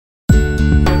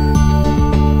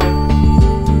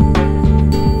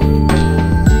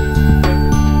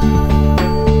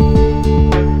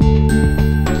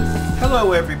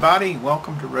everybody,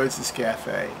 welcome to Rose's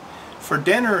Cafe. For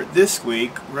dinner this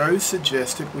week, Rose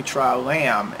suggested we try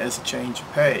lamb as a change of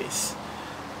pace.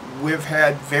 We've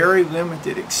had very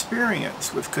limited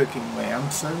experience with cooking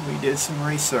lamb, so we did some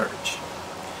research.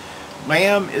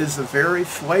 Lamb is a very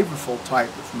flavorful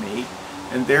type of meat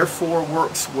and therefore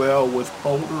works well with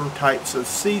bolder types of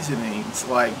seasonings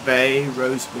like bay,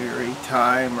 rosemary,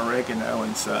 thyme, oregano,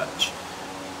 and such.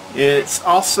 It's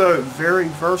also very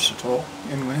versatile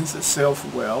and lends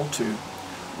itself well to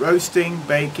roasting,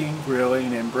 baking,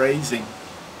 grilling, and braising.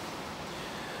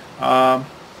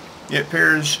 It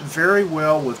pairs very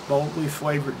well with boldly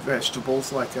flavored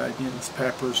vegetables like onions,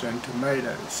 peppers, and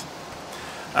tomatoes.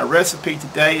 Our recipe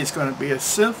today is going to be a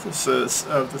synthesis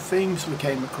of the things we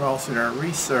came across in our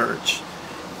research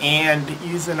and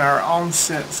using our own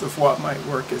sense of what might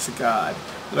work as a guide.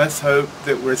 Let's hope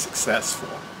that we're successful.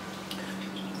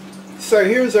 So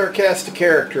here's our cast of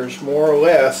characters, more or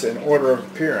less in order of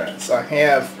appearance. I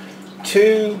have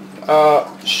two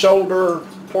shoulder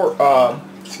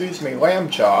lamb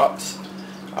chops,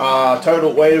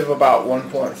 total weight of about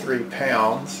 1.3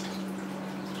 pounds.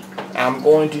 I'm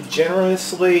going to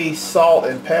generously salt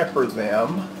and pepper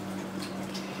them,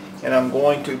 and I'm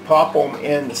going to pop them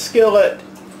in the skillet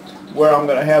where I'm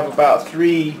going to have about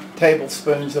 3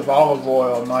 tablespoons of olive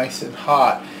oil nice and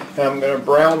hot, and I'm going to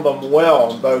brown them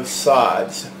well on both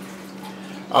sides.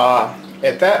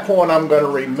 At that point I'm going to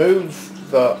remove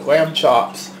the lamb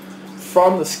chops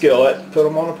from the skillet, put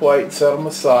them on a plate and set them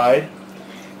aside,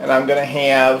 and I'm going to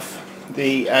have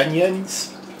the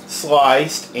onions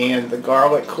sliced and the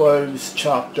garlic cloves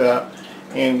chopped up,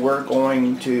 and we're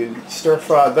going to stir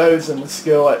fry those in the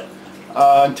skillet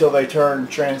until they turn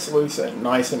translucent,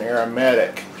 nice and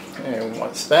aromatic. And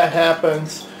once that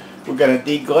happens, we're going to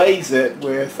deglaze it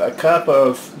with a cup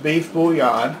of beef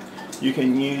bouillon. You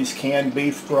can use canned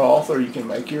beef broth or you can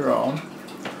make your own.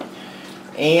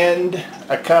 And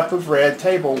a cup of red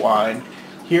table wine.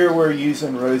 Here we're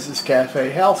using Rose's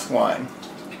Cafe house wine.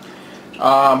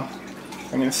 I'm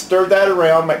going to stir that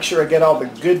around, make sure I get all the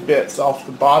good bits off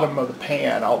the bottom of the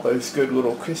pan, all those good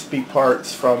little crispy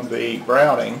parts from the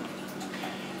browning.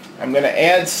 I'm going to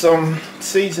add some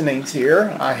seasonings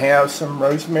here. I have some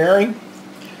rosemary,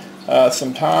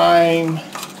 some thyme,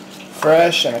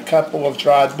 fresh, and a couple of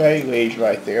dried bay leaves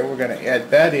right there. We're going to add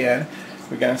that in.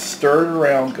 We're going to stir it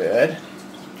around good.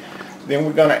 Then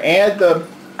we're going to add the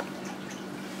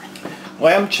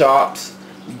lamb chops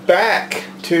back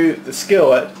to the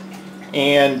skillet,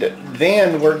 and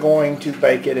then we're going to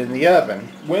bake it in the oven.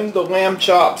 When the lamb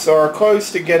chops are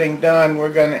close to getting done,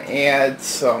 we're going to add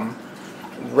some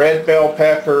red bell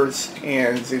peppers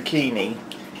and zucchini,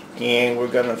 and we're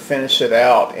going to finish it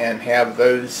out and have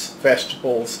those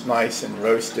vegetables nice and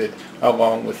roasted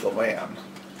along with the lamb.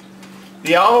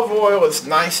 The olive oil is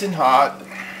nice and hot,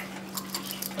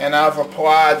 and I've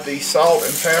applied the salt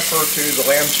and pepper to the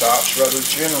lamb chops rather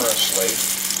generously.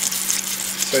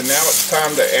 So now it's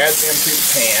time to add them to the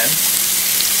pan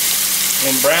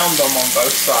and brown them on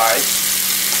both sides.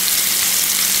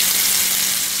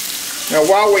 Now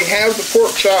while we have the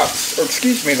pork chops, or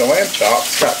excuse me, the lamb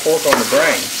chops, got pork on the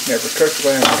brain, never cooked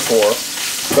lamb before,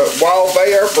 but while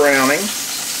they are browning,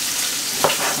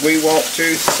 we want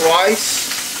to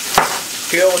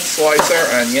peel and slice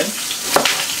our onion.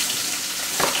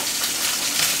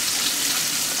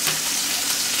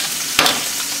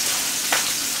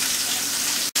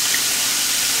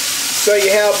 So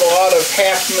you have a lot of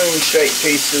half-moon shaped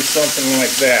pieces, something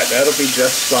like that. That'll be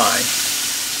just fine.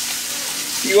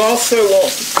 You also want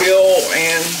to peel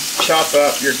and chop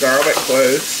up your garlic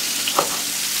cloves.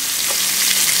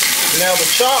 Now the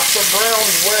chops are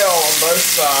browned well on both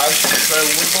sides, so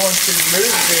we're going to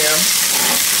move them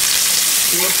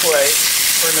to a plate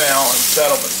for now and set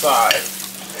them aside.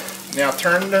 Now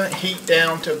turn the heat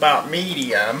down to about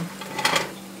medium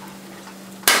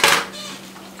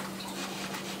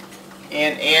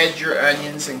and add your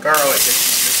onions and garlic that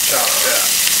you just chopped up.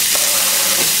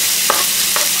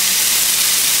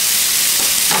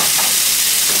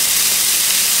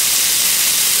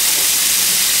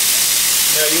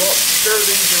 Now you want to stir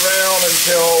these around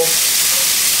until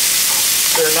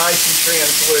they're nice and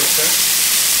translucent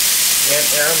and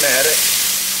aromatic.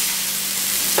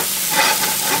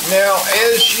 Now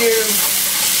as you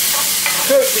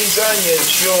cook these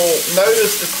onions, you'll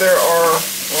notice that there are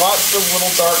lots of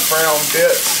little dark brown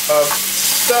bits of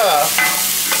stuff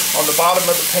on the bottom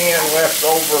of the pan left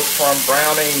over from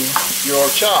browning your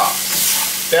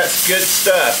chops. That's good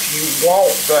stuff. You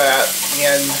want that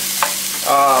in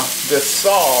this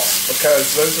sauce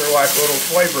because those are like little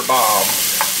flavor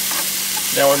bombs.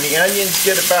 Now when the onions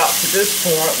get about to this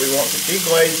point, we want to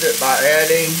deglaze it by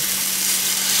adding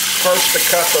first a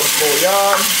cup of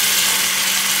bouillon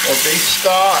or beef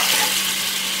stock,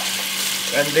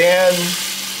 and then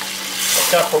a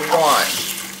cup of wine.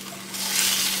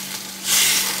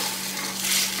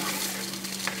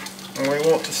 And we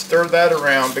want to stir that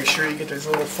around. Be sure you get these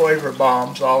little flavor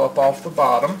bombs all up off the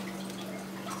bottom.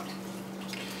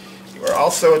 We're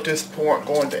also at this point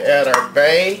going to add our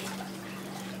bay,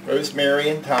 rosemary,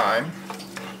 and thyme.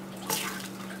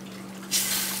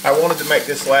 I wanted to make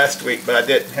this last week, but I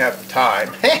didn't have the time.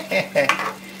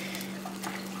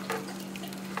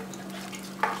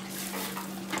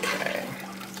 Okay.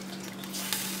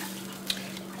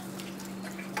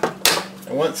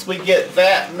 And once we get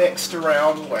that mixed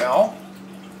around well,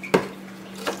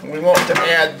 we want to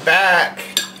add back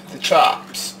the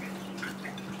chops.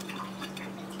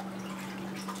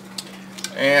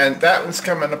 And that one's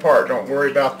coming apart. Don't worry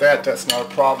about that. That's not a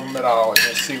problem at all.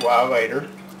 You'll see why later.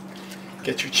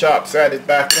 Get your chops added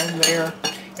back in there.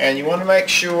 And you want to make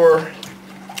sure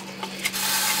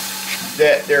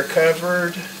that they're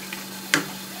covered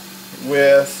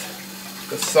with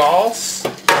the sauce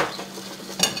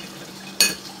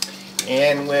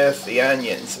and with the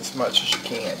onions as much as you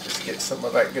can. Just get some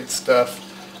of that good stuff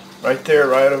right there,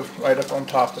 right up on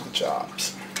top of the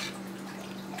chops.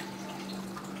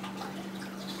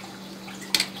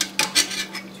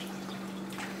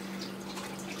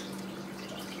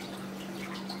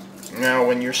 Now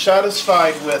when you're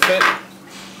satisfied with it,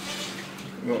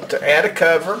 you want to add a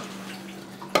cover.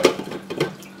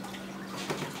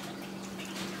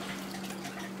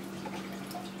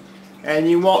 And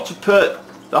you want to put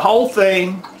the whole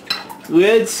thing,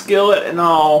 lid, skillet, and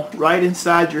all, right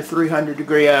inside your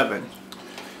 300-degree oven.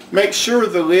 Make sure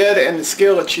the lid and the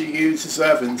skillet you use is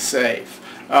oven safe.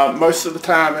 Most of the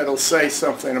time it'll say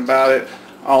something about it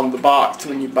on the box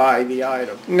when you buy the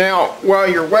item. Now, while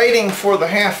you're waiting for the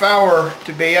half hour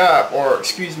to be up, or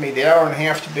excuse me, the hour and a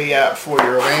half to be up for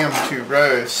your lamb to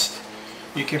roast,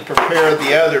 you can prepare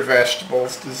the other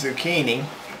vegetables, the zucchini,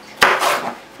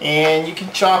 and you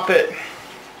can chop it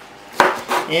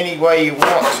any way you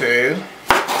want to.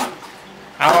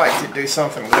 I like to do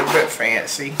something a little bit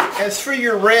fancy. As for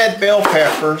your red bell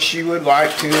peppers, you would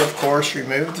like to, of course,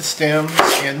 remove the stems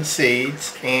and the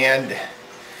seeds and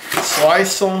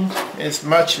slice them as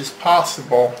much as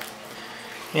possible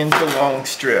into long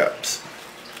strips.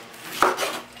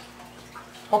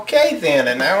 Okay then,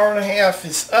 an hour and a half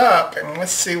is up, and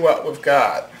let's see what we've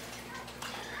got.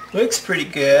 Looks pretty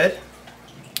good.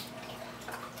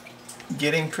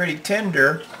 Getting pretty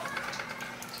tender.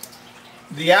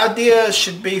 The idea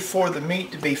should be for the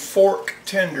meat to be fork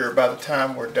tender by the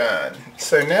time we're done.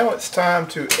 So now it's time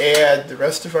to add the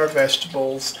rest of our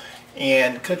vegetables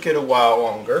and cook it a while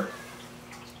longer.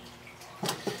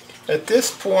 At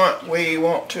this point we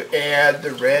want to add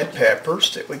the red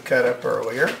peppers that we cut up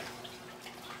earlier.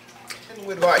 And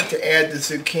we'd like to add the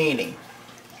zucchini.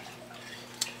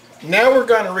 Now we're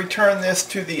going to return this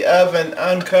to the oven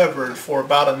uncovered for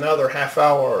about another half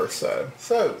hour or so.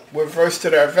 So we've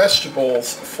roasted our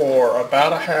vegetables for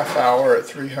about a half hour at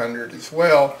 300 as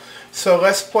well. So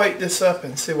let's plate this up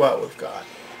and see what we've got.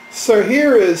 So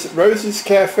here is Rose's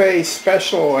Cafe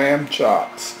Special Lamb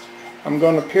Chops. I'm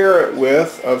going to pair it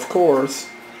with, of course,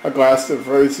 a glass of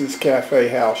Rose's Cafe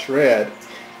House Red.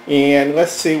 And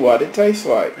let's see what it tastes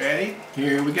like. Ready?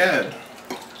 Here we go.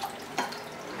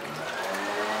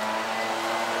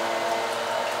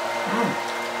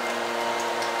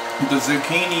 The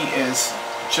zucchini is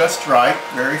just right,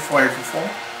 very flavorful.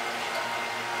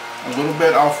 A little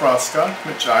bit al fresco,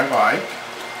 which I like.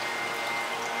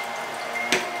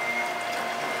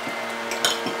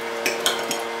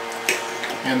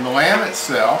 And the lamb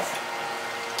itself,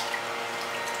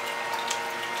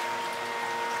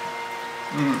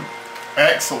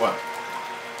 excellent,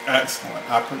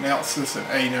 excellent. I pronounce this an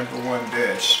A #1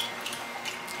 dish.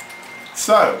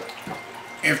 So,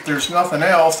 if there's nothing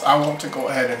else, I want to go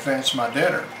ahead and finish my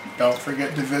dinner. Don't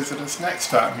forget to visit us next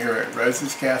time here at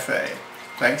Rose's Cafe.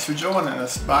 Thanks for joining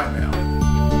us. Bye now.